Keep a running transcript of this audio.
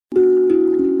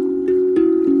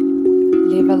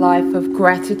Live a life of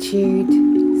gratitude,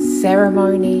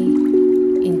 ceremony,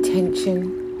 intention,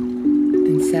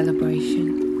 and celebration.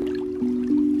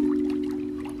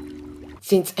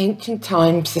 Since ancient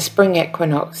times, the spring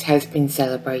equinox has been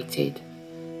celebrated.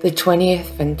 The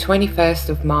 20th and 21st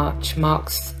of March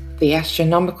marks the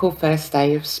astronomical first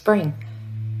day of spring.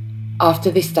 After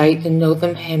this date, the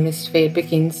northern hemisphere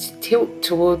begins to tilt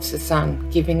towards the sun,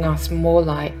 giving us more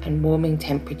light and warming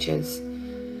temperatures.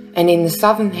 And in the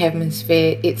southern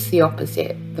hemisphere, it's the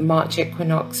opposite. The March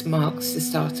equinox marks the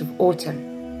start of autumn.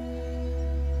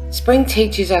 Spring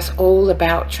teaches us all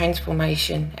about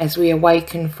transformation as we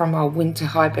awaken from our winter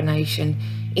hibernation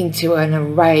into an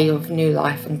array of new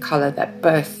life and colour that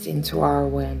bursts into our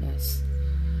awareness.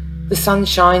 The sun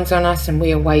shines on us and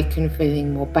we awaken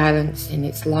feeling more balanced in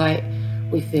its light.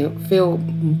 We feel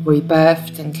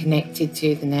rebirthed and connected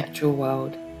to the natural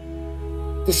world.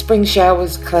 The spring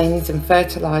showers cleanse and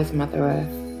fertilise Mother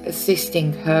Earth,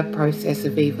 assisting her process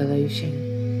of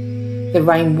evolution. The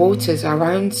rain waters our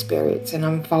own spirits and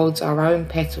unfolds our own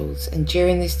petals, and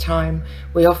during this time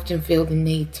we often feel the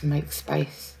need to make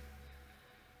space.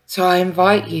 So I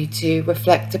invite you to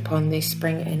reflect upon this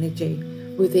spring energy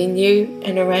within you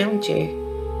and around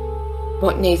you.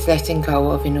 What needs letting go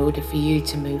of in order for you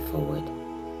to move forward?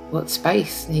 What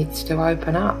space needs to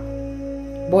open up?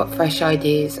 What fresh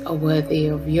ideas are worthy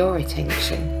of your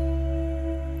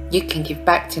attention? You can give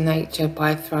back to nature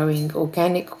by throwing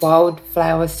organic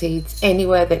wildflower seeds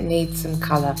anywhere that needs some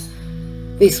colour.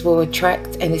 This will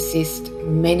attract and assist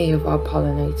many of our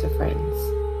pollinator friends.